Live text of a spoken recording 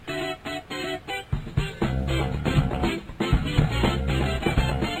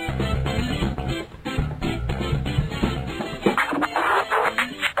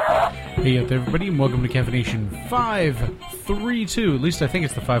Hey out there, everybody, and welcome to CaffiNation 532. At least I think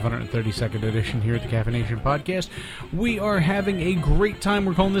it's the 532nd edition here at the CaffiNation podcast. We are having a great time.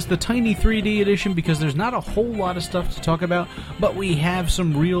 We're calling this the Tiny 3D edition because there's not a whole lot of stuff to talk about, but we have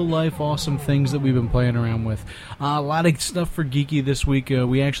some real-life awesome things that we've been playing around with. A lot of stuff for Geeky this week.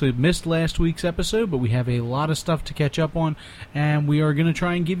 We actually missed last week's episode, but we have a lot of stuff to catch up on, and we are going to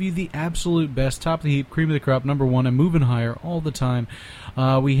try and give you the absolute best, top of the heap, cream of the crop, number one, and moving higher all the time.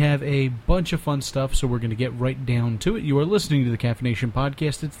 We have a bunch of fun stuff, so we're going to get right down to it. You are listening to the CaffiNation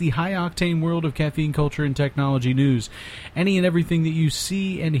podcast. It's the high-octane world of caffeine culture and technology news. Any and everything that you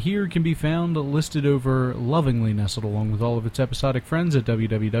see and hear can be found listed over, lovingly nestled along with all of its episodic friends at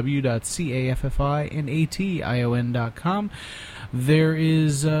www.caffination.com. There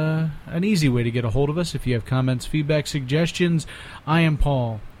is an easy way to get a hold of us if you have comments, feedback, suggestions. I am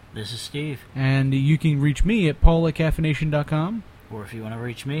Paul. This is Steve. And you can reach me at paul@caffination.com. Or if you want to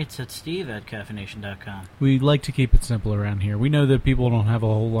reach me, it's at steve@CaffiNation.com. We like to keep it simple around here. We know that people don't have a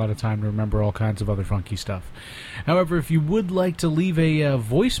whole lot of time to remember all kinds of other funky stuff. However, if you would like to leave a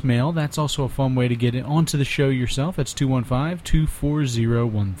voicemail, that's also a fun way to get onto the show yourself. That's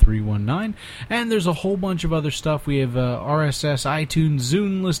 215-240-1319. And there's a whole bunch of other stuff. We have RSS, iTunes,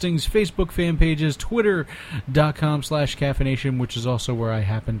 Zune listings, Facebook fan pages, Twitter.com/CaffiNation, which is also where I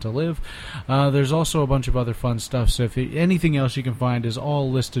happen to live. There's also a bunch of other fun stuff. So if anything else you can find is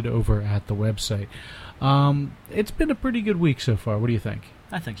all listed over at the website. It's been a pretty good week so far. What do you think?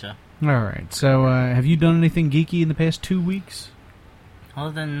 I think so. Alright, so have you done anything geeky in the past 2 weeks?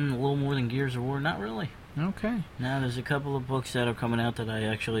 Other than a little more than Gears of War, not really. Okay. Now, there's a couple of books that are coming out that I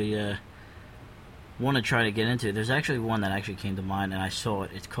actually want to try to get into. There's actually one that actually came to mind, and I saw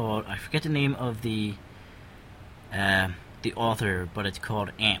it. It's called, I forget the name of the author, but it's called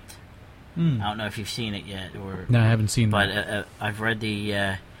Amped. I don't know if you've seen it yet, or no, I haven't seen but, that. But I've read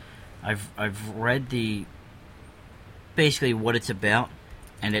the, I've read the basically what it's about,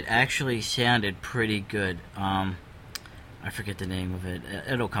 and it actually sounded pretty good. I forget the name of it.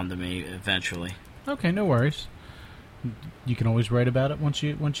 It'll come to me eventually. Okay, no worries. You can always write about it once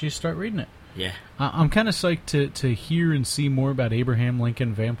you start reading it. Yeah. I'm kind of psyched to hear and see more about Abraham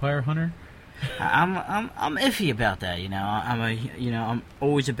Lincoln Vampire Hunter. I'm iffy about that, you know. I'm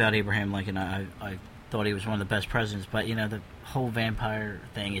always about Abraham Lincoln. I thought he was one of the best presidents, but you know, the whole vampire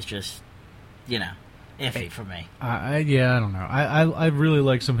thing is just, you know, iffy for me. I don't know. I really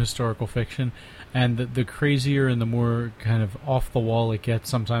like some historical fiction, and the crazier and the more kind of off the wall it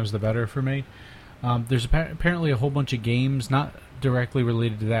gets, sometimes the better for me. There's apparently a whole bunch of games, not directly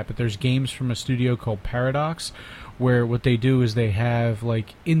related to that, but there's games from a studio called Paradox, where what they do is they have,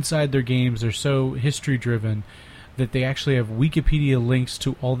 like, inside their games, they're so history-driven that they actually have Wikipedia links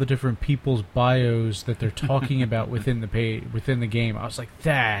to all the different people's bios that they're talking about within the game. I was like,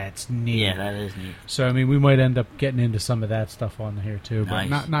 that's neat. Yeah, that is neat. So, I mean, we might end up getting into some of that stuff on here, too, but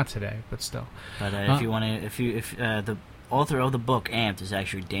nice. not today, but still. But if you want to, if the author of the book, Amped, is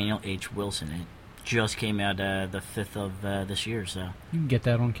actually Daniel H. Wilson. It just came out the 5th of this year, so. You can get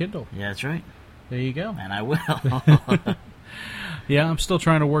that on Kindle. Yeah, that's right. There you go. And I will. Yeah, I'm still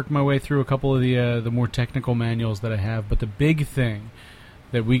trying to work my way through a couple of the more technical manuals that I have, but the big thing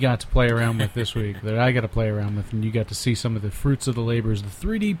that we got to play around with this week, that I got to play around with, and you got to see some of the fruits of the labors, the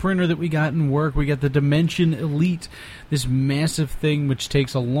 3D printer that we got in work. We got the Dimension Elite, this massive thing which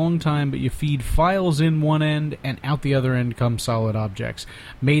takes a long time, but you feed files in one end, and out the other end come solid objects.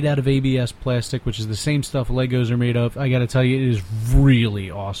 Made out of ABS plastic, which is the same stuff Legos are made of. I got to tell you, it is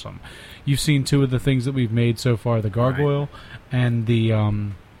really awesome. You've seen two of the things that we've made so far, the gargoyle and the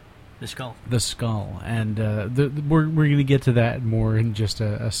skull. The skull, and we're going to get to that more in just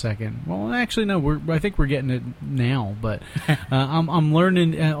a second. Well, actually, no, I think we're getting it now. But I'm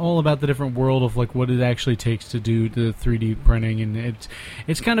learning all about the different world of like what it actually takes to do the 3D printing, and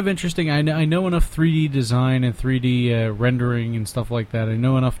it's kind of interesting. I know enough 3D design and 3D rendering and stuff like that. I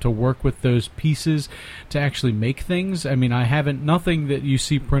know enough to work with those pieces to actually make things. I mean, nothing that you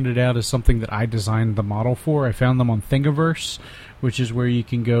see printed out is something that I designed the model for. I found them on Thingiverse, which is where you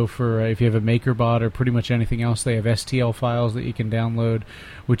can go for, if you have a MakerBot or pretty much anything else, they have STL files that you can download,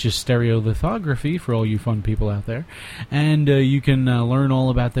 which is stereolithography for all you fun people out there. And you can learn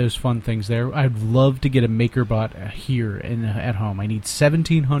all about those fun things there. I'd love to get a MakerBot here at home. I need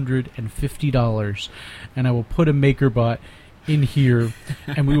 $1,750, and I will put a MakerBot in here,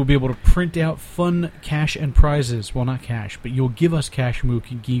 and we will be able to print out fun cash and prizes. Well, not cash, but you'll give us cash, and we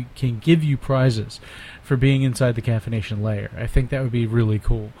can give you prizes for being inside the CaffiNation layer. I think that would be really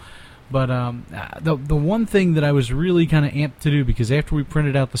cool. But the one thing that I was really kind of amped to do, because after we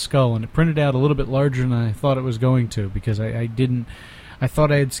printed out the skull, and it printed out a little bit larger than I thought it was going to, because I didn't I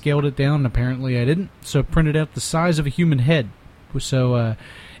thought I had scaled it down, and apparently I didn't, so I printed out the size of a human head. So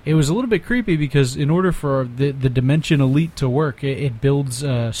it was a little bit creepy because in order for the Dimension Elite to work, it builds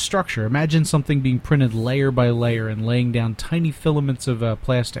structure. Imagine something being printed layer by layer and laying down tiny filaments of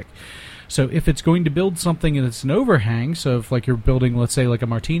plastic. So if it's going to build something and it's an overhang, so if like you're building, let's say, like a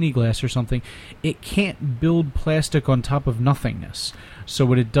martini glass or something, it can't build plastic on top of nothingness. So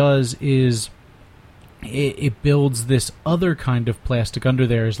what it does is it builds this other kind of plastic under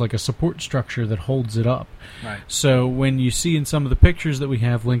there as like a support structure that holds it up. Right. So when you see in some of the pictures that we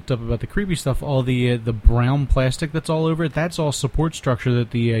have linked up about the creepy stuff, all the brown plastic that's all over it, that's all support structure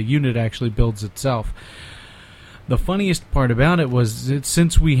that the unit actually builds itself. The funniest part about it was that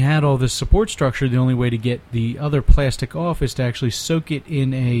since we had all this support structure, the only way to get the other plastic off is to actually soak it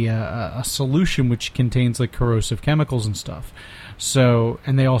in a solution which contains like corrosive chemicals and stuff. So,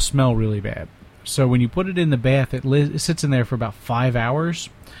 and they all smell really bad. So when you put it in the bath, it sits in there for about 5 hours.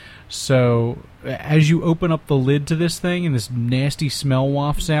 So as you open up the lid to this thing and this nasty smell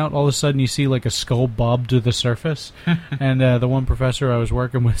wafts out, all of a sudden you see like a skull bob to the surface. And the one professor I was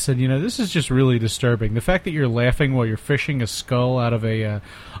working with said, this is just really disturbing. The fact that you're laughing while you're fishing a skull out of a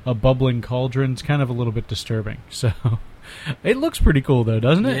bubbling cauldron is kind of a little bit disturbing. So it looks pretty cool though,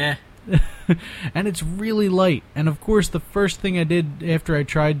 doesn't it? Yeah. And it's really light. And of course the first thing I did after I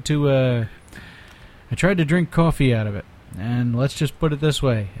tried to drink coffee out of it. And let's just put it this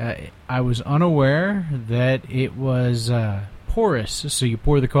way. I was unaware that it was porous. So you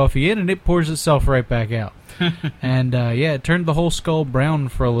pour the coffee in and it pours itself right back out. And it turned the whole skull brown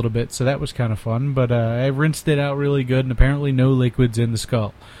for a little bit, so that was kind of fun. But I rinsed it out really good, and apparently no liquids in the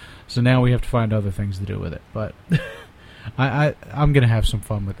skull. So now we have to find other things to do with it. But I'm going to have some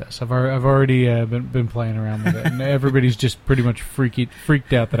fun with this. I've already been playing around with it, and everybody's just pretty much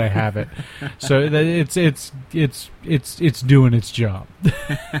freaked out that I have it. So it's doing its job.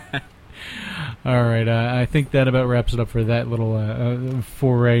 All right, I think that about wraps it up for that little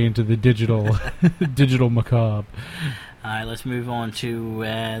foray into the digital macabre. All right, let's move on to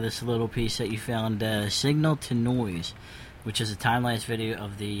this little piece that you found, Signal to Noise, which is a time-lapse video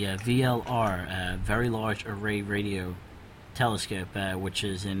of the VLR, Very Large Array Radio Telescope, which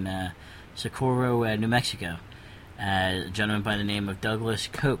is in Socorro, New Mexico. A gentleman by the name of Douglas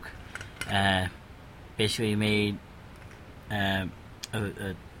Koch basically made a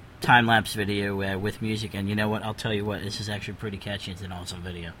time-lapse video with music, and you know what? I'll tell you what, this is actually pretty catchy. It's an awesome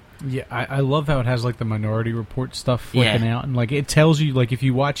video. Yeah, I love how it has like the Minority Report stuff flicking out, and like it tells you like if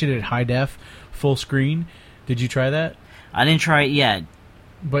you watch it at high def, full screen. Did you try that? I didn't try it yet.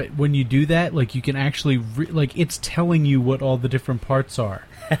 But when you do that, like you can actually it's telling you what all the different parts are.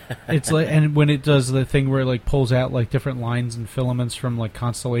 It's like, and when it does the thing where it like pulls out like different lines and filaments from like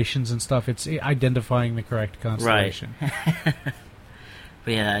constellations and stuff, it's identifying the correct constellation. Right.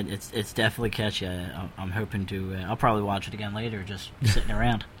 But yeah, it's definitely catchy. I'm hoping to. I'll probably watch it again later, just sitting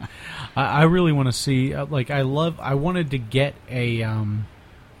around. I really want to see. I wanted to get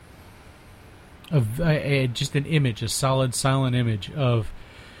just an image, a solid, silent image of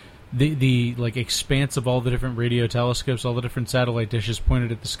the like expanse of all the different radio telescopes, all the different satellite dishes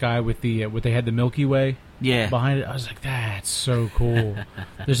pointed at the sky with the what they had the Milky Way behind it. I was like, that's so cool.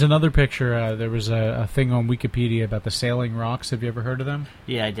 There's another picture. There was a thing on Wikipedia about the sailing rocks. Have you ever heard of them?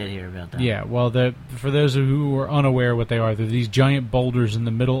 Yeah, I did hear about that. Yeah, well, for those who are unaware what they are, they're these giant boulders in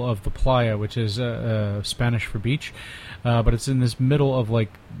the middle of the playa, which is Spanish for beach, but it's in this middle of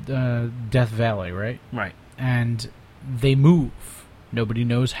like Death Valley, right? Right. And they move. Nobody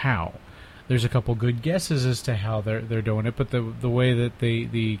knows how. There's a couple good guesses as to how they're doing it, but the way that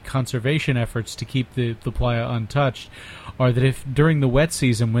the conservation efforts to keep the playa untouched are that if during the wet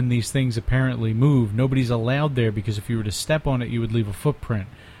season when these things apparently move, nobody's allowed there because if you were to step on it, you would leave a footprint.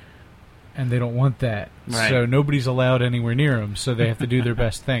 And they don't want that. Right. So nobody's allowed anywhere near them, so they have to do their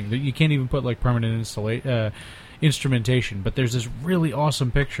best thing. You can't even put like permanent instrumentation, but there's this really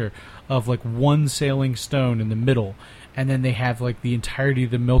awesome picture of like one sailing stone in the middle, and then they have like the entirety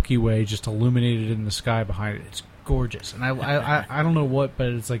of the Milky Way just illuminated in the sky behind it. It's gorgeous, and I don't know what, but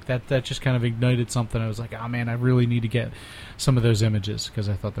it's like that just kind of ignited something. I was like, oh man, I really need to get some of those images because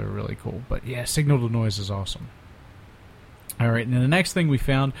I thought they were really cool. But yeah, Signal to Noise is awesome. All right, and then the next thing we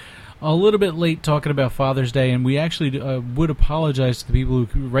found, a little bit late talking about Father's Day, and we actually would apologize to the people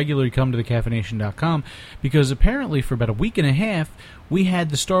who regularly come to the CaffiNation.com because apparently for about a week and a half we had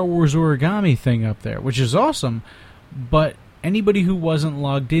the Star Wars origami thing up there, which is awesome, but anybody who wasn't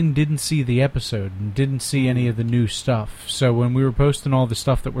logged in didn't see the episode and didn't see any of the new stuff. So when we were posting all the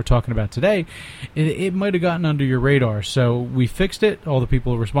stuff that we're talking about today, it might have gotten under your radar. So we fixed it. All the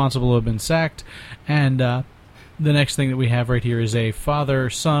people responsible have been sacked, and the next thing that we have right here is a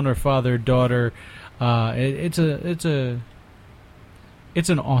father-son or father-daughter. It's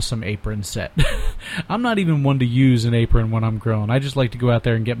an awesome apron set. I'm not even one to use an apron when I'm grilling. I just like to go out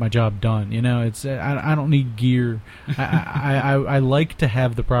there and get my job done. You know, I don't need gear. I like to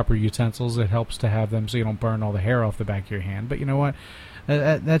have the proper utensils. It helps to have them so you don't burn all the hair off the back of your hand. But you know what?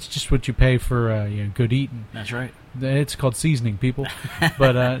 That's just what you pay for good eating. That's right. It's called seasoning, people.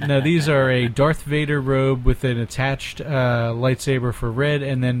 But no, these are a Darth Vader robe with an attached lightsaber for red,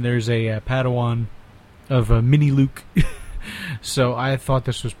 and then there's a Padawan of Mini Luke. So I thought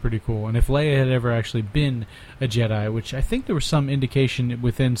this was pretty cool. And if Leia had ever actually been a Jedi, which I think there was some indication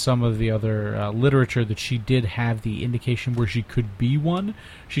within some of the other literature that she did have the indication where she could be one,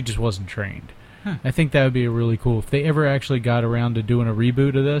 she just wasn't trained. I think that would be really cool. If they ever actually got around to doing a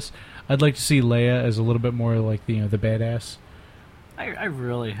reboot of this, I'd like to see Leia as a little bit more like the badass. I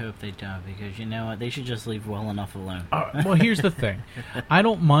really hope they don't, because you know what? They should just leave well enough alone. Well, here's the thing. I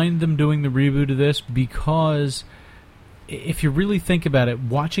don't mind them doing the reboot of this because if you really think about it,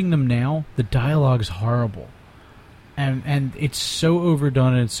 watching them now, the dialogue is horrible. And it's so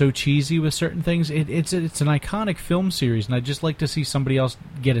overdone and it's so cheesy with certain things. It's an iconic film series, and I'd just like to see somebody else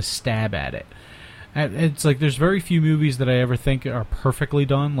get a stab at it. It's like there's very few movies that I ever think are perfectly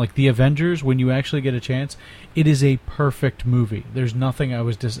done. Like The Avengers, when you actually get a chance, it is a perfect movie. There's nothing I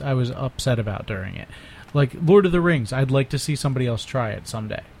was upset about during it. Like Lord of the Rings, I'd like to see somebody else try it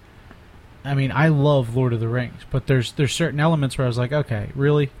someday. I mean, I love Lord of the Rings, but there's certain elements where I was like, okay,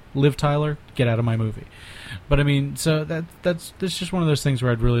 really? Liv Tyler, get out of my movie. But I mean, so that's just one of those things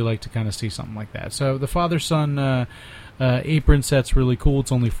where I'd really like to kind of see something like that. So the father-son apron set's really cool.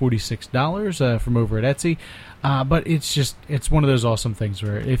 It's only $46 from over at Etsy, but it's one of those awesome things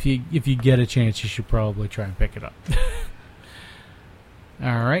where if you get a chance, you should probably try and pick it up.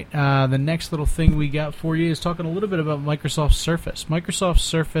 All right, the next little thing we got for you is talking a little bit about Microsoft Surface. Microsoft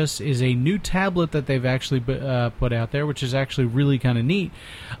Surface is a new tablet that they've actually put out there, which is actually really kind of neat.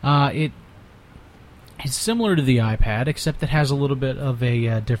 It's similar to the iPad, except it has a little bit of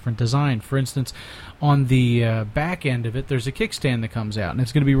a different design. For instance, on the back end of it, there's a kickstand that comes out, and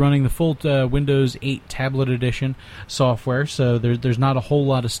it's going to be running the full Windows 8 Tablet Edition software, so there's not a whole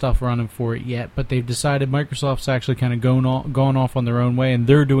lot of stuff running for it yet, but they've decided Microsoft's actually kind of gone off on their own way, and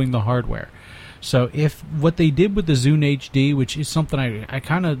they're doing the hardware. So if what they did with the Zune HD, which is something I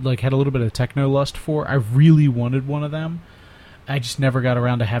kind of like had a little bit of techno lust for, I really wanted one of them. I just never got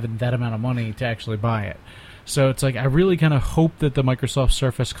around to having that amount of money to actually buy it. So it's like I really kind of hope that the Microsoft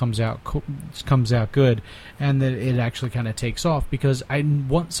Surface comes out good, and that it actually kind of takes off, because I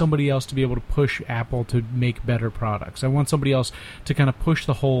want somebody else to be able to push Apple to make better products. I want somebody else to kind of push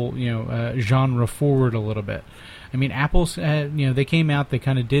the whole genre forward a little bit. I mean, Apple's they came out, they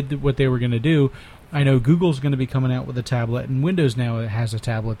kind of did what they were going to do. I know Google's going to be coming out with a tablet, and Windows now has a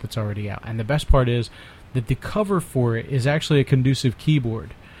tablet that's already out. And the best part is that the cover for it is actually a conducive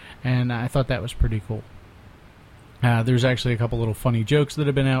keyboard, and I thought that was pretty cool. There's actually a couple little funny jokes that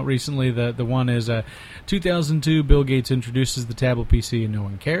have been out recently. The one is 2002, Bill Gates introduces the tablet PC and no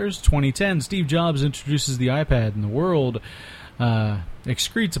one cares. 2010, Steve Jobs introduces the iPad and the world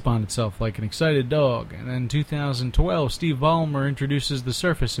excretes upon itself like an excited dog. And then 2012, Steve Ballmer introduces the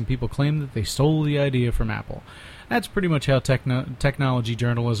Surface, and people claim that they stole the idea from Apple. That's pretty much how technology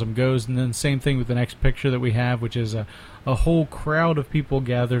journalism goes. And then same thing with the next picture that we have, which is a whole crowd of people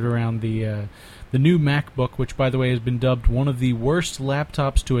gathered around the new MacBook, which, by the way, has been dubbed one of the worst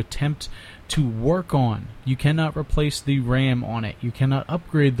laptops to attempt to work on. You cannot replace the RAM on it. You cannot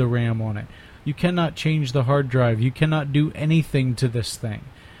upgrade the RAM on it. You cannot change the hard drive. You cannot do anything to this thing.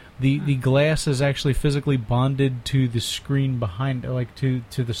 The glass is actually physically bonded to the screen behind, like to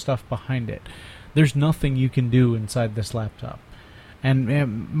the stuff behind it. There's nothing you can do inside this laptop.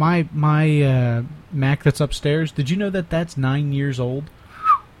 And my Mac that's upstairs, did you know that that's 9 years old?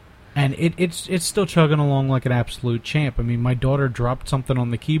 And it's still chugging along like an absolute champ. I mean, my daughter dropped something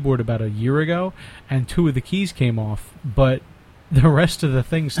on the keyboard about a year ago, and 2 of the keys came off, but the rest of the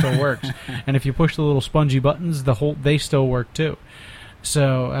thing still works. And if you push the little spongy buttons, they still work too.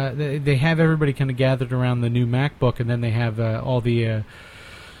 So they have everybody kind of gathered around the new MacBook, and then they have all the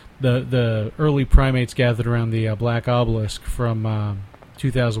early primates gathered around the Black Obelisk from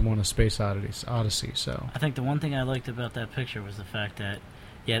 2001: A Space Odyssey. So I think the one thing I liked about that picture was the fact that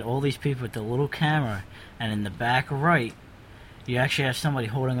you had all these people with the little camera, and in the back right, you actually have somebody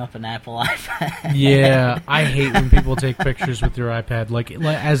holding up an Apple iPad. Yeah, I hate when people take pictures with your iPad, like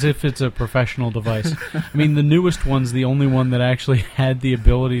as if it's a professional device. I mean, the newest one's the only one that actually had the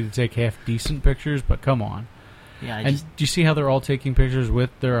ability to take half-decent pictures, but come on. Yeah, And do you see how they're all taking pictures with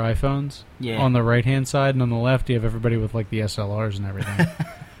their iPhones? Yeah. On the right-hand side, and on the left, you have everybody with, like, the SLRs and everything.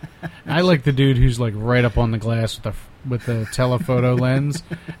 I like the dude who's, like, right up on the glass with the telephoto lens,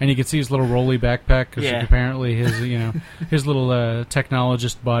 and you can see his little rolly backpack, because apparently his little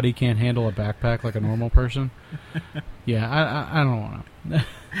technologist body can't handle a backpack like a normal person. Yeah, I don't want to.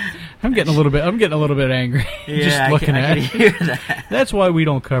 I'm getting a little bit angry just looking at it. Hear that. That's why we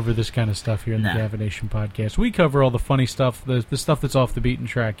don't cover this kind of stuff here in the CaffiNation podcast. We cover all the funny stuff, the stuff that's off the beaten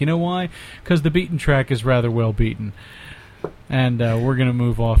track. You know why? Because the beaten track is rather well beaten. And we're going to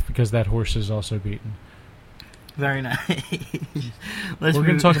move off because that horse is also beaten. Very nice. We're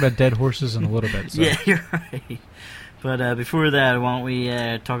going to talk about dead horses in a little bit. So. Yeah, you're right. But before that, why don't we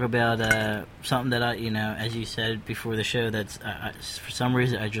talk about something that as you said before the show, that's for some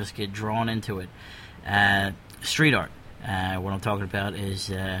reason I just get drawn into it. Street art. What I'm talking about is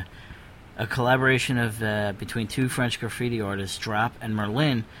a collaboration of between two French graffiti artists, Drap and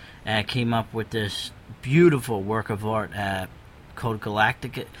Merlin, came up with this beautiful work of art called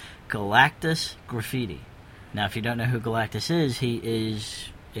Galactus Graffiti. Now, if you don't know who Galactus is, he is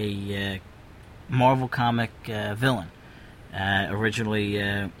a Marvel comic villain.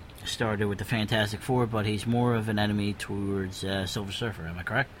 Originally started with the Fantastic Four, but he's more of an enemy towards Silver Surfer. Am I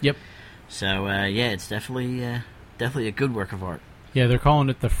correct? Yep. So it's definitely a good work of art. Yeah, they're calling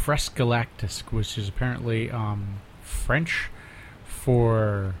it the Fresque Galactus, which is apparently French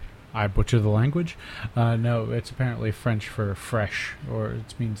for... I butcher the language. No, it's apparently French for fresh, or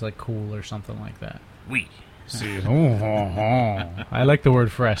it means like cool or something like that. Oui. I like the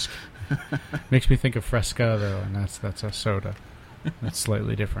word fresque. Makes me think of Fresca, though, and that's a soda. That's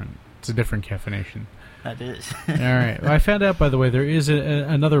slightly different. It's a different caffeination. That is. All right. Well, I found out, by the way, there is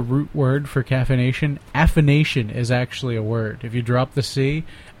another root word for caffeination. Affination is actually a word. If you drop the C,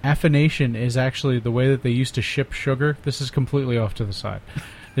 affination is actually the way that they used to ship sugar. This is completely off to the side.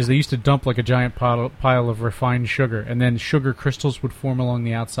 Is they used to dump like a giant pile of refined sugar, and then sugar crystals would form along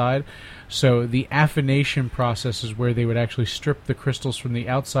the outside. So the affination process is where they would actually strip the crystals from the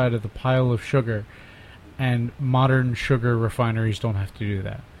outside of the pile of sugar, and modern sugar refineries don't have to do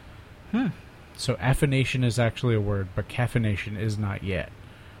that. So affination is actually a word, but caffeination is not yet.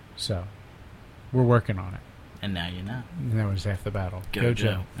 So we're working on it. And now you know. And that was half the battle. Go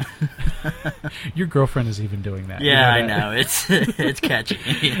Joe. Your girlfriend is even doing that. Yeah, you know that? I know. It's catchy.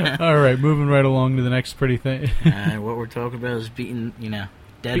 Yeah. All right, moving right along to the next pretty thing. What we're talking about is beating,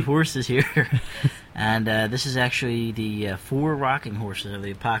 dead horses here. And this is actually the 4 rocking horses of the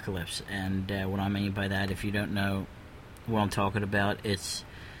apocalypse. And what I mean by that, if you don't know what I'm talking about, it's,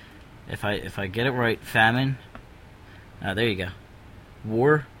 if I get it right, famine. There you go.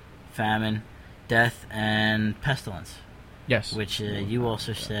 War, famine, death, and pestilence. Yes. Which you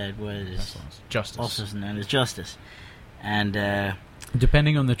also said was pestilence. Justice. Also known as justice. And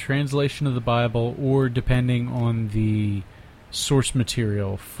depending on the translation of the Bible, or depending on the source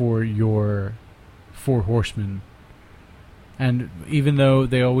material for your 4 horsemen. And even though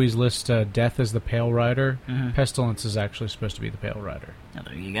they always list death as the Pale Rider, pestilence is actually supposed to be the Pale Rider. Oh,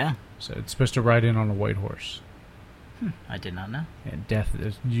 there you go. So it's supposed to ride in on a white horse. I did not know. And death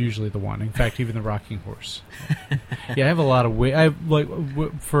is usually the one. In fact, even the rocking horse. Yeah, I have a lot of we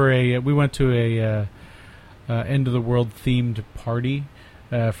went to a end of the world themed party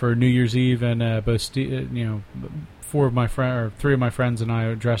for New Year's Eve, and both 3 of my friends and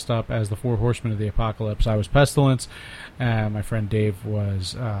I dressed up as the 4 horsemen of the apocalypse. I was pestilence. My friend Dave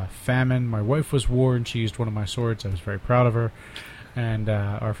was famine. My wife was war, and she used one of my swords. I was very proud of her. And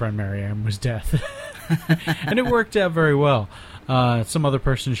our friend Marianne was death. And it worked out very well. Some other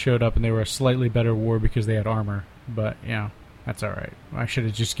person showed up, and they were a slightly better war because they had armor. But, that's all right. I should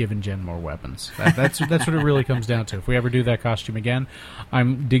have just given Jen more weapons. That's what it really comes down to. If we ever do that costume again,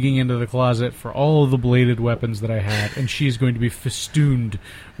 I'm digging into the closet for all of the bladed weapons that I had, and she's going to be festooned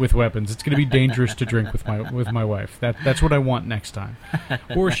with weapons. It's going to be dangerous to drink with my wife. That's what I want next time.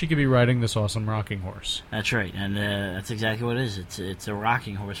 Or she could be riding this awesome rocking horse. That's right, and that's exactly what it is. It's a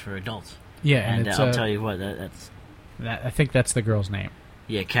rocking horse for adults. Yeah, and it's, I'll tell you what, I think that's the girl's name.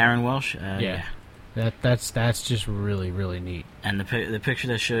 Yeah, Karen Welsh. Yeah. That's just really, really neat. And the picture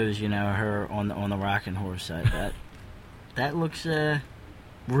that shows her on the rocking horse, that looks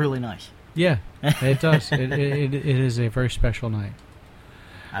really nice. Yeah, it does. It is a very special night.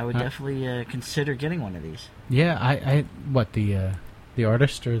 I would definitely consider getting one of these. Yeah, I what the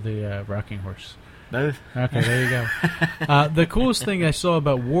artist or the rocking horse? Both. Okay, there you go. The coolest thing I saw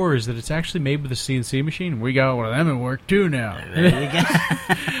about War is that it's actually made with a CNC machine. We got one of them at work too now. There you go.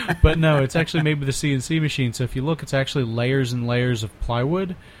 But no, it's actually made with a CNC machine. So if you look, it's actually layers and layers of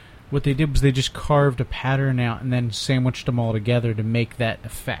plywood What they did was they just carved a pattern out and then sandwiched them all together to make that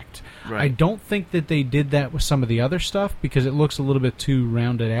effect. Right. I don't think that they did that with some of the other stuff because it looks a little bit too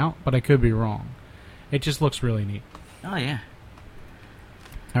rounded out, but I could be wrong. It just looks really neat. Oh, yeah.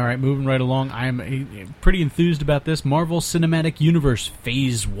 All right, moving right along. I'm pretty enthused about this. Marvel Cinematic Universe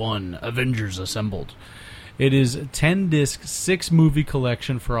Phase 1, Avengers Assembled. It is a 10-disc, 6-movie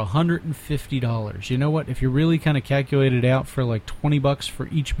collection for $150. You know what? If you really kind of calculate it out for like $20 for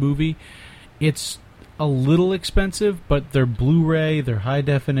each movie, it's a little expensive, but they're Blu-ray, they're high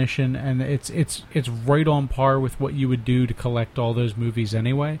definition, and it's right on par with what you would do to collect all those movies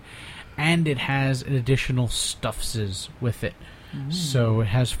anyway. And it has additional stuffses with it. So it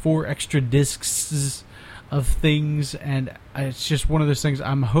has 4 extra discs of things, and it's just one of those things.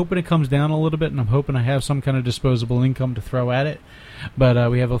 I'm hoping it comes down a little bit, and I'm hoping I have some kind of disposable income to throw at it.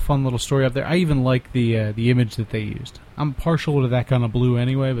 But we have a fun little story up there. I even like the image that they used. I'm partial to that kind of blue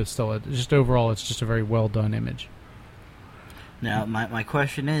anyway, but still, just overall, it's just a very well done image. Now, my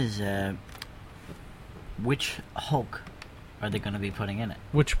question is, which Hulk are they going to be putting in it?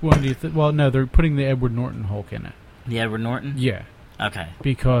 Which one do you think? Well, no, they're putting the Edward Norton Hulk in it. The Edward Norton? Yeah. Okay.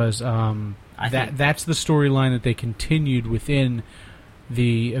 Because that's the storyline that they continued within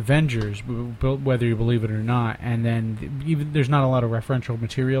the Avengers, whether you believe it or not. And then even there's not a lot of referential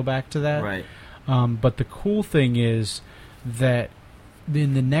material back to that. Right. But the cool thing is that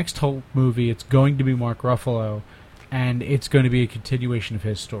in the next Hulk movie, it's going to be Mark Ruffalo, and it's going to be a continuation of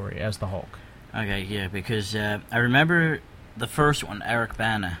his story as the Hulk. Okay, yeah, because I remember the first one, Eric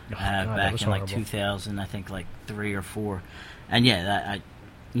Bana, back in like 2000, I think like 3 or 4, and yeah,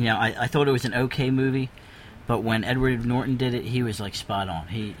 I thought it was an okay movie, but when Edward Norton did it, he was like spot on.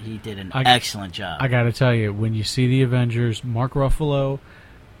 He did an excellent job. I got to tell you, when you see the Avengers, Mark Ruffalo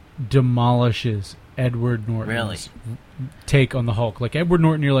demolishes Edward Norton's take on the Hulk. Like Edward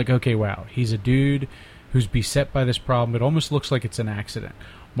Norton, you're like, okay, wow, he's a dude who's beset by this problem. It almost looks like it's an accident.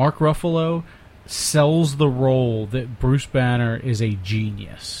 Mark Ruffalo sells the role that Bruce Banner is a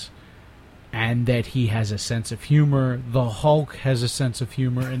genius and that he has a sense of humor. The Hulk has a sense of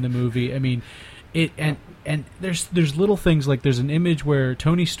humor in the movie. I mean, and there's little things like there's an image where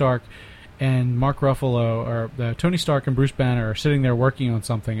Tony Stark and Mark Ruffalo, or Tony Stark and Bruce Banner are sitting there working on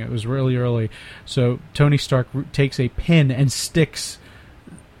something. It was really early, so Tony Stark takes a pin and sticks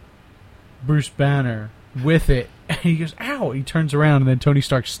Bruce Banner with it, and he goes, "Ow!" He turns around, and then Tony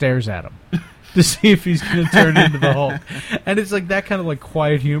Stark stares at him to see if he's going to turn into the Hulk. And it's like that kind of like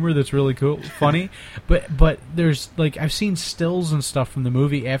quiet humor that's really cool, funny. But there's like I've seen stills and stuff from the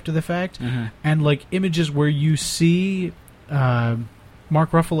movie after the fact, and like images where you see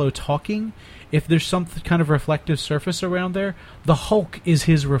Mark Ruffalo talking. If there's some kind of reflective surface around there, the Hulk is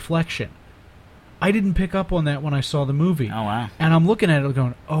his reflection. I didn't pick up on that when I saw the movie. Oh, wow. And I'm looking at it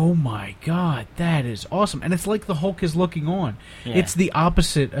going, oh, my God, that is awesome. And it's like the Hulk is looking on. Yeah. It's the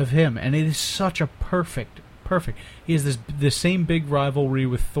opposite of him, and it is such a perfect. He has the same big rivalry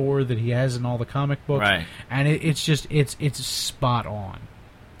with Thor that he has in all the comic books. Right. And it's spot on.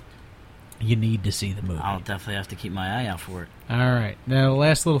 You need to see the movie. I'll definitely have to keep my eye out for it. All right. Now, the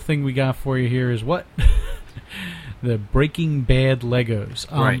last little thing we got for you here is what? The Breaking Bad Legos.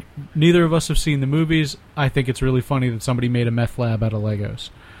 Right. Neither of us have seen the movies. I think it's really funny that somebody made a meth lab out of Legos.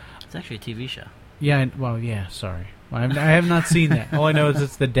 It's actually a TV show. Yeah, sorry. I have not seen that. All I know is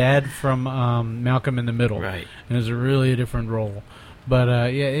it's the dad from Malcolm in the Middle. Right. And it's really a different role. But,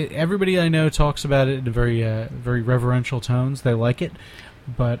 everybody I know talks about it in very very reverential tones. They like it.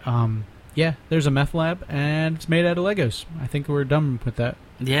 But, there's a meth lab, and it's made out of Legos. I think we're done with that.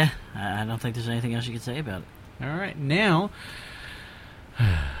 Yeah, I don't think there's anything else you can say about it. All right, now,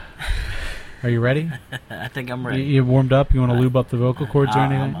 are you ready? I think I'm ready. You warmed up? You want to lube up the vocal cords or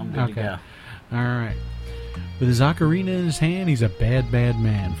anything? I'm good to go. All right. With his ocarina in his hand, he's a bad, bad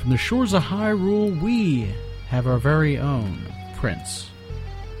man. From the shores of Hyrule, we have our very own Prince.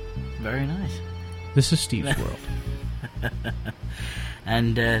 Very nice. This is Steve's World.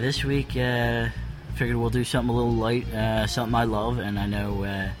 And this week, figured we'll do something a little light, something I love, and I know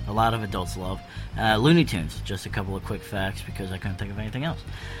a lot of adults love. Looney Tunes, just a couple of quick facts because I couldn't think of anything else.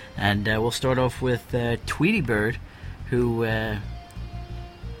 And we'll start off with Tweety Bird, who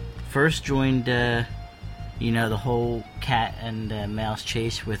first joined, the whole cat and mouse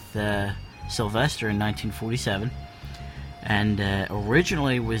chase with Sylvester in 1947. And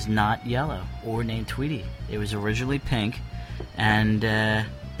originally was not yellow or named Tweety. It was originally pink, and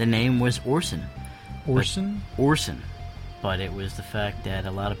the name was Orson. Orson. But it was the fact that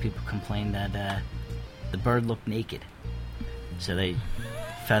a lot of people complained that the bird looked naked. So they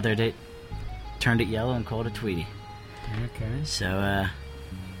feathered it, turned it yellow, and called it Tweety. Okay. So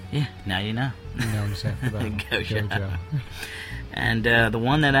Yeah, now you know. You know exactly about him. Gojo. And the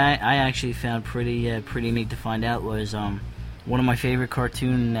one that I actually found pretty neat to find out was one of my favorite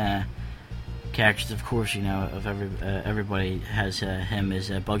cartoon characters. Of course, you know, of everybody has him is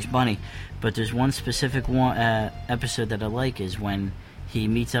Bugs Bunny, but there's one specific episode that I like is when he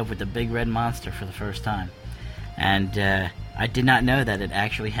meets up with the big red monster for the first time, and I did not know that it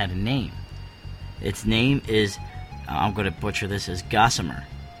actually had a name. Its name is, I'm going to butcher this, as Gossamer.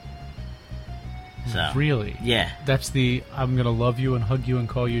 So, really? Yeah. That's the I'm going to love you and hug you and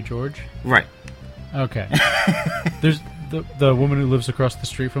call you George? Right. Okay. There's the woman who lives across the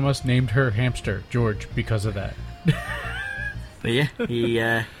street from us named her hamster George because of that. But yeah,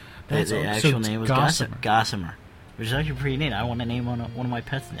 the actual name was Gossamer, which is actually pretty neat. I want to name one of my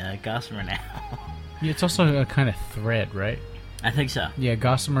pets Gossamer now. Yeah, it's also a kind of thread, right? I think so. Yeah,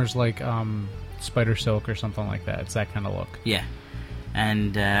 Gossamer's like spider silk or something like that. It's that kind of look. Yeah.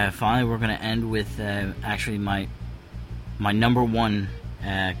 And finally, we're going to end with actually my number one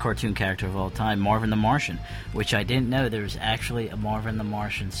cartoon character of all time, Marvin the Martian, which I didn't know there was actually a Marvin the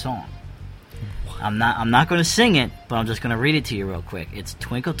Martian song. What? I'm not going to sing it, but I'm just going to read it to you real quick. It's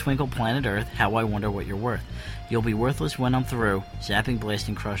Twinkle Twinkle Planet Earth, how I wonder what you're worth. You'll be worthless when I'm through, zapping,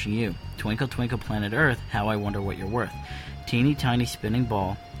 blasting, crushing you. Twinkle Twinkle Planet Earth, how I wonder what you're worth. Teeny tiny spinning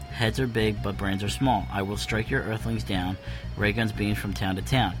ball. Heads are big, but brains are small. I will strike your earthlings down. Ray guns beam from town to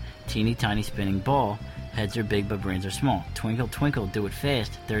town. Teeny tiny spinning ball. Heads are big, but brains are small. Twinkle, twinkle, do it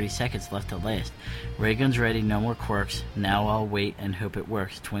fast. 30 seconds left to last. Ray guns ready, no more quirks. Now I'll wait and hope it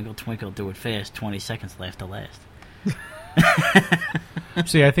works. Twinkle, twinkle, do it fast. 20 seconds left to last.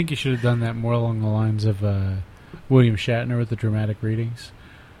 See, I think you should have done that more along the lines of William Shatner with the dramatic readings.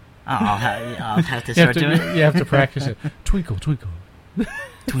 Oh, I'll have to start doing it. You have to practice it. Twinkle, twinkle.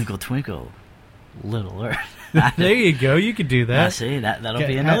 Twinkle, twinkle, little Earth. There you go. You could do that. See, that'll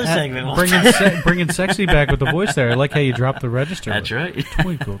be another segment. Bringing sexy back with the voice there. I like how you dropped the register. That's right.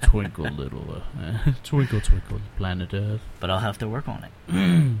 Twinkle, twinkle, little twinkle, twinkle, planet Earth. But I'll have to work on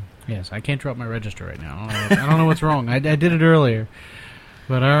it. Yes, I can't drop my register right now. I don't know what's wrong. I did it earlier.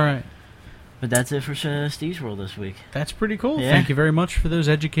 But all right. But that's it for Steve's World this week. That's pretty cool. Yeah. Thank you very much for those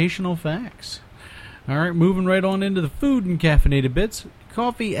educational facts. All right, moving right on into the food and caffeinated bits.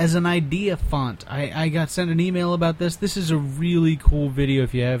 Coffee as an idea font. I got sent an email about this. This is a really cool video.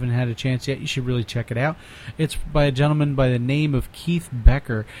 If you haven't had a chance yet, you should really check it out. It's by a gentleman by the name of Keith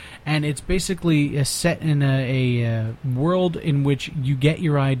Becker, and it's basically set in a world in which you get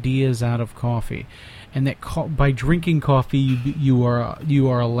your ideas out of coffee. And that by drinking coffee, you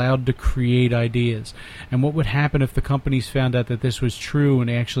are allowed to create ideas. And what would happen if the companies found out that this was true and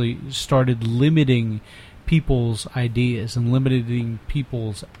they actually started limiting people's ideas and limiting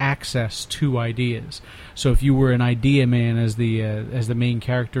people's access to ideas? So if you were an idea man, as the main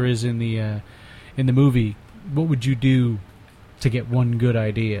character is in the movie, what would you do to get one good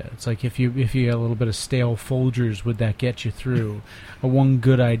idea? It's like if you had a little bit of stale Folgers, would that get you through a one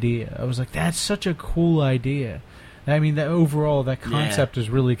good idea? I was like, that's such a cool idea. I mean, that overall, that concept is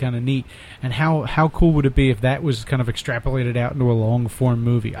really kind of neat. And how cool would it be if that was kind of extrapolated out into a long-form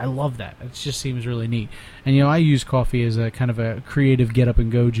movie? I love that. It just seems really neat. And, I use coffee as a kind of a creative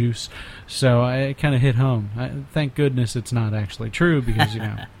get-up-and-go juice, so it kind of hit home. Thank goodness it's not actually true, because,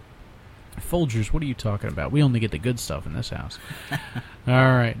 Folgers, what are you talking about? We only get the good stuff in this house. All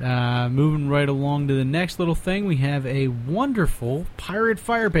right, moving right along to the next little thing, we have a wonderful pirate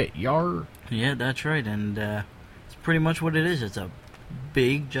fire pit. Yar. Yeah, that's right, and it's pretty much what it is. It's a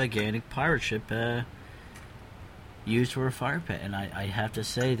big, gigantic pirate ship used for a fire pit, and I have to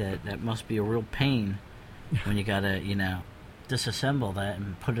say that must be a real pain when you gotta, disassemble that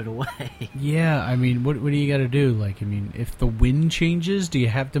and put it away. Yeah, I mean, what do you got to do? If the wind changes, do you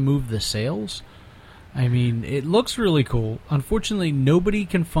have to move the sails? I mean, it looks really cool. Unfortunately, nobody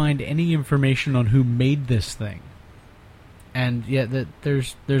can find any information on who made this thing. And yeah,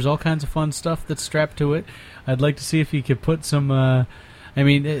 there's all kinds of fun stuff that's strapped to it. I'd like to see if you could put some.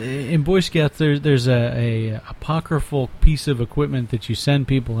 In Boy Scouts, there's a apocryphal piece of equipment that you send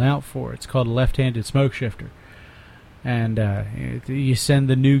people out for. It's called a left-handed smoke shifter. And you send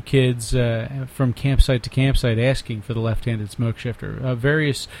the new kids from campsite to campsite asking for the left-handed smoke shifter.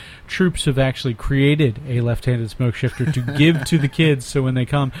 Various troops have actually created a left-handed smoke shifter to give to the kids, so when they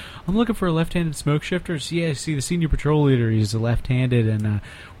come, I'm looking for a left-handed smoke shifter. So yeah, see, the senior patrol leader, he's left-handed, and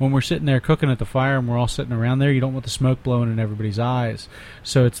when we're sitting there cooking at the fire and we're all sitting around there, you don't want the smoke blowing in everybody's eyes.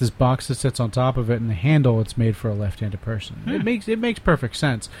 So it's this box that sits on top of it, and the handle, it's made for a left-handed person. It makes perfect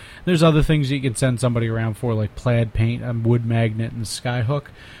sense. There's other things you can send somebody around for, like plaid paint paint a wood magnet and sky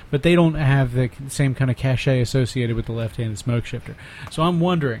hook, but they don't have the same kind of cachet associated with the left-handed smoke shifter. So I'm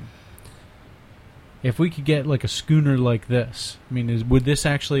wondering if we could get like a schooner like this. I mean, would this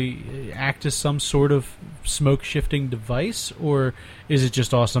actually act as some sort of smoke shifting device, or is it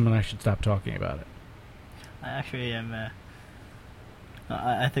just awesome and I should stop talking about it? I actually am.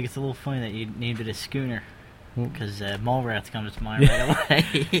 I think it's a little funny that you named it a schooner, because Mallrats comes to mind right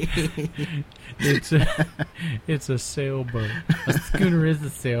away. It's a sailboat. A schooner is a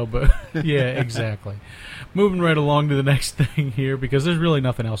sailboat. Yeah, exactly. Moving right along to the next thing here, because there's really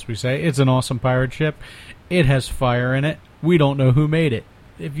nothing else we say. It's an awesome pirate ship. It has fire in it. We don't know who made it.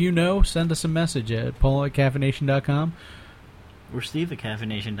 If you know, send us a message at paul@CaffiNation.com. Or Steve at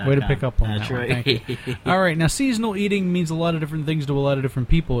CaffiNation.com. Way to pick up on That's that one. right. Thank you. All right, now seasonal eating means a lot of different things to a lot of different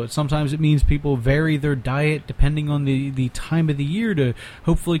people. Sometimes it means people vary their diet depending on the time of the year to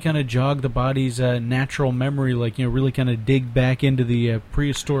hopefully kind of jog the body's natural memory, like, you know, really kind of dig back into the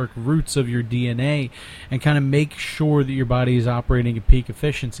prehistoric roots of your DNA and kind of make sure that your body is operating at peak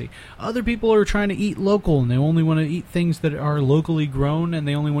efficiency. Other people are trying to eat local, and they only want to eat things that are locally grown, and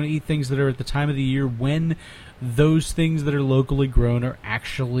they only want to eat things that are at the time of the year when those things that are locally grown are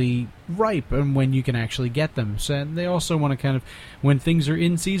actually ripe and when you can actually get them. So, and they also want to kind of, when things are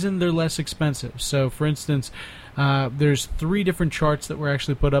in season, they're less expensive. So, for instance, there's 3 different charts that were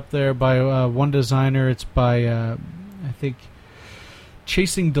actually put up there by one designer. It's by, I think,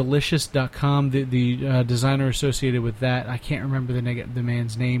 ChasingDelicious.com, the designer associated with that. I can't remember the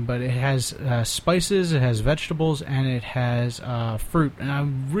man's name, but it has spices, it has vegetables, and it has fruit. And I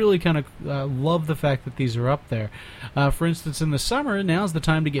really kind of love the fact that these are up there. For instance, in the summer, now's the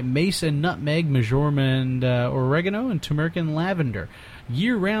time to get mace and nutmeg, marjoram and oregano, and turmeric and lavender.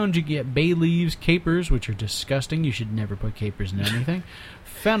 Year-round, you get bay leaves, capers, which are disgusting. You should never put capers in anything.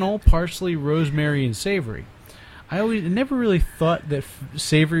 Fennel, parsley, rosemary, and savory. I never really thought that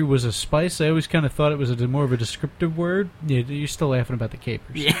savory was a spice. I always kind of thought it was more of a descriptive word. Yeah, you're still laughing about the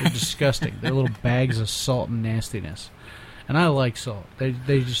capers. Yeah. They're disgusting. They're little bags of salt and nastiness. And I like salt. They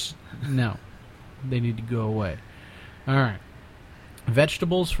just, no. They need to go away. All right.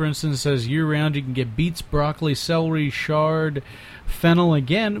 Vegetables, for instance, says year-round you can get beets, broccoli, celery, chard, fennel.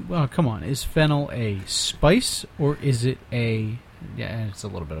 Again, well, come on. Is fennel a spice or is it a... Yeah, it's a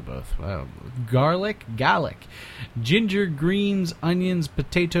little bit of both. Garlic, ginger, greens, onions,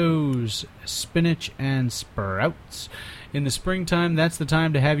 potatoes, spinach, and sprouts. In the springtime, that's the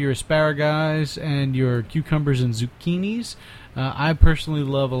time to have your asparagus and your cucumbers and zucchinis. I personally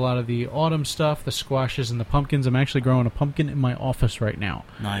love a lot of the autumn stuff, the squashes and the pumpkins. I'm actually growing a pumpkin in my office right now.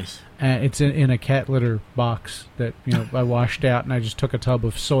 Nice. It's in a cat litter box that I washed out, and I just took a tub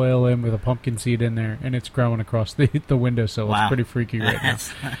of soil in with a pumpkin seed in there, and it's growing across the windowsill. Wow. It's pretty freaky right now.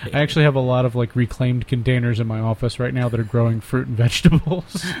 Nice. I actually have a lot of reclaimed containers in my office right now that are growing fruit and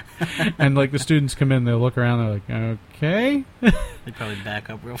vegetables. And the students come in, they look around, they're like, okay. They probably back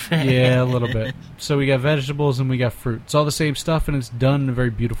up real fast. Yeah, a little bit. So we got vegetables and we got fruit. It's all the same stuff, and it's done in a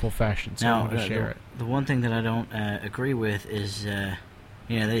very beautiful fashion. So I want to share it. The one thing that I don't agree with is,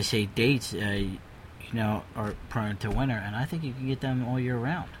 they say dates, are prone to winter, and I think you can get them all year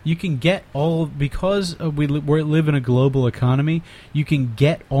round. You can get because we live in a global economy, you can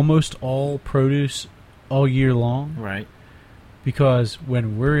get almost all produce all year long. Right. Because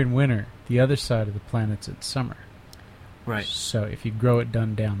when we're in winter, the other side of the planet's in summer. Right. So if you grow it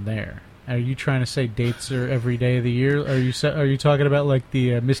done down there. Are you trying to say dates are every day of the year? Are you talking about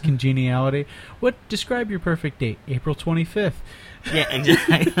the miscongeniality? Describe your perfect date? April 25th. Yeah,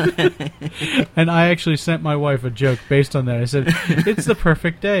 exactly. And I actually sent my wife a joke based on that. I said, it's the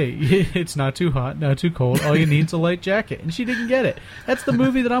perfect day. It's not too hot, not too cold. All you need is a light jacket. And she didn't get it. That's the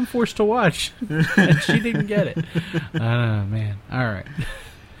movie that I'm forced to watch. And she didn't get it. Oh, man. All right.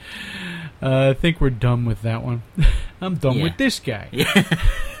 I think we're done with that one. I'm done with this guy. Yeah.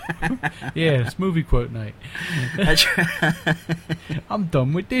 Yeah, it's movie quote night. That's right. I'm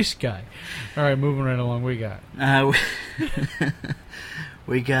done with this guy. All right, moving right along. What we got?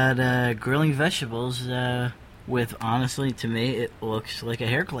 We got grilling vegetables with, honestly, to me, it looks like a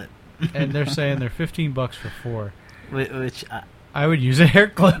hair clip. And they're saying they're $15 for 4. Which I would use a hair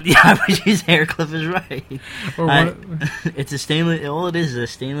clip. Yeah, I would use a hair clip is right. Or it's a stainless. All it is a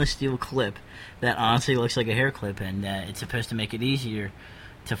stainless steel clip that honestly looks like a hair clip, and it's supposed to make it easier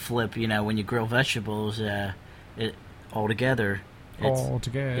to flip. When you grill vegetables, it all together.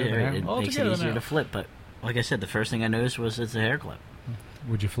 It makes it easier to flip. But like I said, the first thing I noticed was it's a hair clip.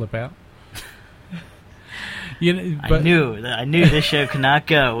 Would you flip out? I knew this show could not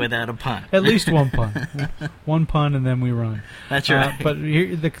go without a pun. At least one pun. One pun, and then we run. That's right. But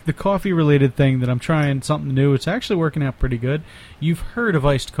here, the coffee-related thing that I'm trying something new. It's actually working out pretty good. You've heard of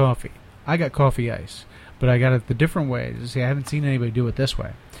iced coffee. I got coffee ice, but I got it the different way. See, I haven't seen anybody do it this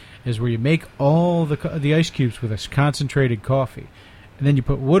way. Is where you make all the ice cubes with a concentrated coffee, and then you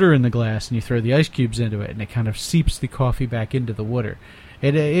put water in the glass and you throw the ice cubes into it, and it kind of seeps the coffee back into the water.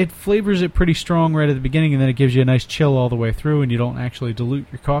 It flavors it pretty strong right at the beginning, and then it gives you a nice chill all the way through, and you don't actually dilute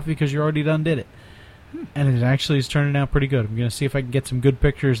your coffee because you already done did it. And it actually is turning out pretty good. I'm going to see if I can get some good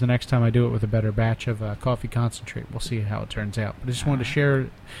pictures the next time I do it with a better batch of coffee concentrate. We'll see how it turns out. But I just wanted to share it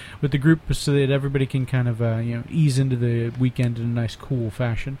with the group so that everybody can kind of ease into the weekend in a nice, cool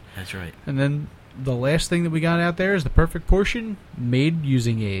fashion. That's right. And then the last thing that we got out there is the perfect portion made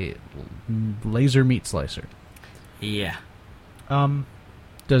using a laser meat slicer. Yeah.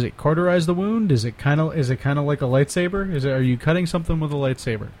 Does it cauterize the wound? Is it kind of like a lightsaber? Are you cutting something with a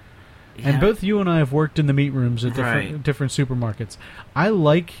lightsaber? Yeah. And both you and I have worked in the meat rooms at different supermarkets. I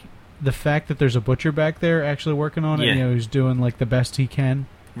like the fact that there's a butcher back there actually working on it. Who's doing like the best he can.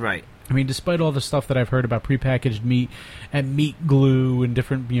 Right. I mean, despite all the stuff that I've heard about prepackaged meat and meat glue and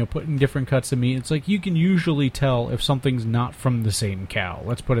different, putting different cuts of meat, it's like you can usually tell if something's not from the same cow.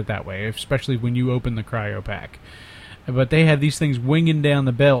 Let's put it that way, especially when you open the cryo pack. But they have these things winging down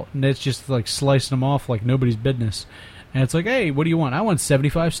the belt, and it's just like slicing them off like nobody's business. And it's like, hey, what do you want? I want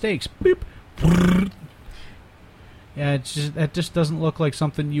 75 steaks. Boop. Yeah, that just doesn't look like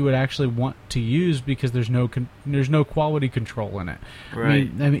something you would actually want to use because there's no quality control in it.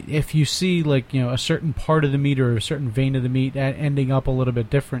 Right. I mean, if you see like a certain part of the meat or a certain vein of the meat ending up a little bit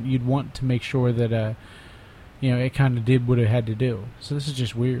different, you'd want to make sure that it kind of did what it had to do. So this is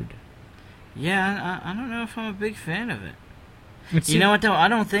just weird. Yeah, I don't know if I'm a big fan of it. You know what, though? I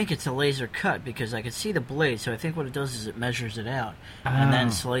don't think it's a laser cut because I could see the blade, so I think what it does is it measures it out and then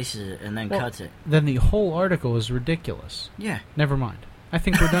slices it and then cuts it. Then the whole article is ridiculous. Yeah. Never mind. I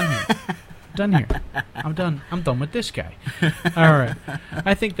think we're done here. Done here. I'm done. I'm done with this guy. All right.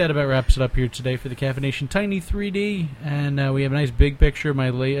 I think that about wraps it up here today for the CaffiNation Tiny 3D, and we have a nice big picture of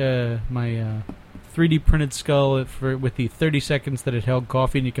my 3D printed skull with the 30 seconds that it held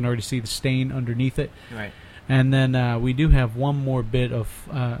coffee, and you can already see the stain underneath it. Right. And then we do have one more bit of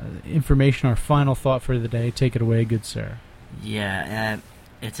information, our final thought for the day. Take it away, good sir. Yeah,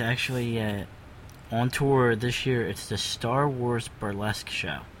 it's actually on tour this year. It's the Star Wars Burlesque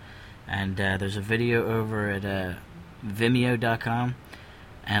Show. And there's a video over at Vimeo.com.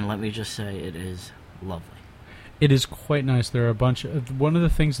 And let me just say, it is lovely. It is quite nice. There are one of the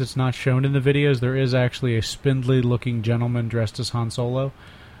things that's not shown in the videos, there is actually a spindly-looking gentleman dressed as Han Solo.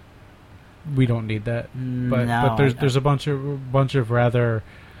 We don't need that, but there's a bunch of rather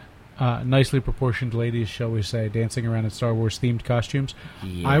nicely proportioned ladies, shall we say, dancing around in Star Wars themed costumes.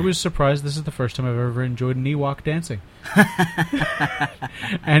 Yeah. I was surprised. This is the first time I've ever enjoyed an Ewok dancing.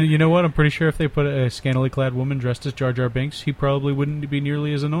 And you know what? I'm pretty sure if they put a scantily clad woman dressed as Jar Jar Binks, he probably wouldn't be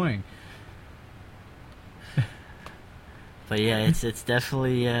nearly as annoying. But yeah, it's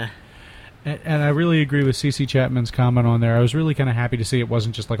definitely. And I really agree with CC Chapman's comment on there. I was really kind of happy to see it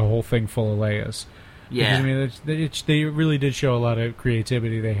wasn't just like a whole thing full of Leias. Yeah. Because, I mean, they really did show a lot of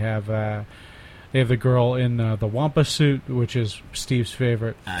creativity. They have the girl in the Wampa suit, which is Steve's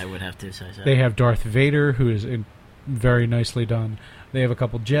favorite. I would have to say so. They have Darth Vader, who is very nicely done. They have a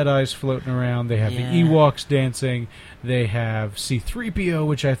couple Jedis floating around. They have the Ewoks dancing. They have C-3PO,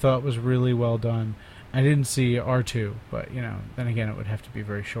 which I thought was really well done. I didn't see R2, but, then again, it would have to be a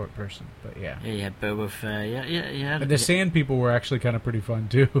very short person. But, yeah. Yeah, Boba Fett. Yeah. The sand people were actually kind of pretty fun,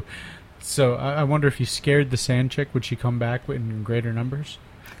 too. So, I wonder if you scared the sand chick, would she come back in greater numbers?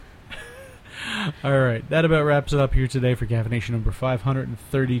 All right. That about wraps it up here today for CaffiNation number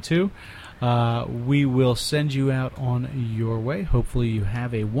 532. We will send you out on your way. Hopefully you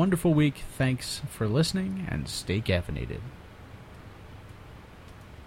have a wonderful week. Thanks for listening, and stay caffeinated.